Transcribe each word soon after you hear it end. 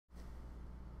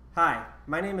Hi,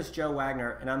 my name is Joe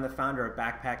Wagner and I'm the founder of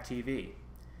Backpack TV.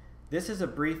 This is a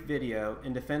brief video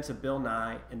in defense of Bill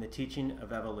Nye and the teaching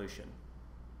of evolution.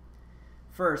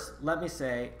 First, let me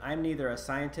say I'm neither a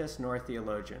scientist nor a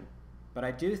theologian, but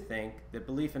I do think that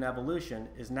belief in evolution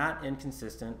is not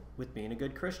inconsistent with being a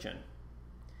good Christian.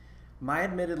 My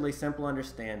admittedly simple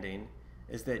understanding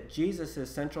is that Jesus'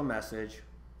 central message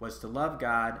was to love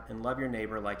God and love your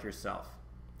neighbor like yourself.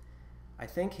 I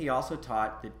think he also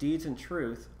taught that deeds and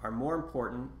truth are more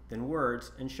important than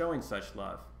words in showing such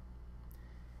love.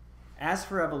 As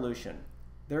for evolution,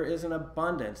 there is an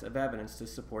abundance of evidence to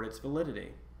support its validity.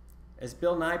 As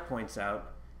Bill Nye points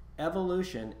out,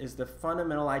 evolution is the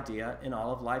fundamental idea in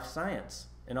all of life science,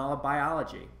 in all of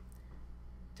biology.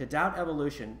 To doubt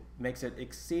evolution makes it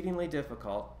exceedingly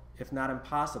difficult, if not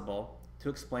impossible, to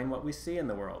explain what we see in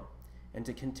the world and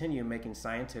to continue making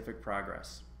scientific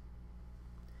progress.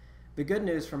 The good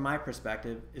news from my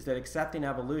perspective is that accepting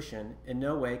evolution in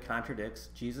no way contradicts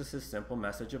Jesus' simple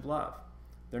message of love.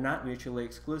 They're not mutually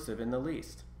exclusive in the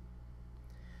least.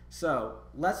 So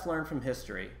let's learn from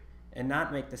history and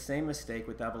not make the same mistake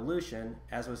with evolution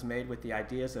as was made with the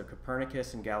ideas of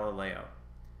Copernicus and Galileo.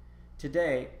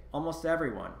 Today, almost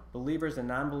everyone, believers and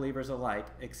non-believers alike,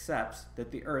 accepts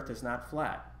that the earth is not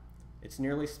flat. It's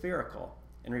nearly spherical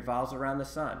and revolves around the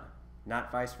sun, not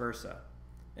vice versa.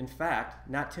 In fact,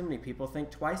 not too many people think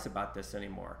twice about this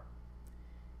anymore.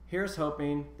 Here's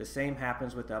hoping the same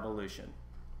happens with evolution.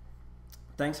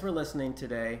 Thanks for listening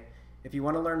today. If you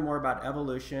want to learn more about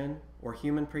evolution or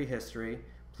human prehistory,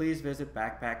 please visit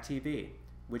Backpack TV,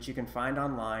 which you can find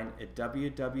online at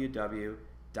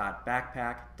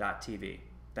www.backpack.tv.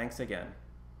 Thanks again.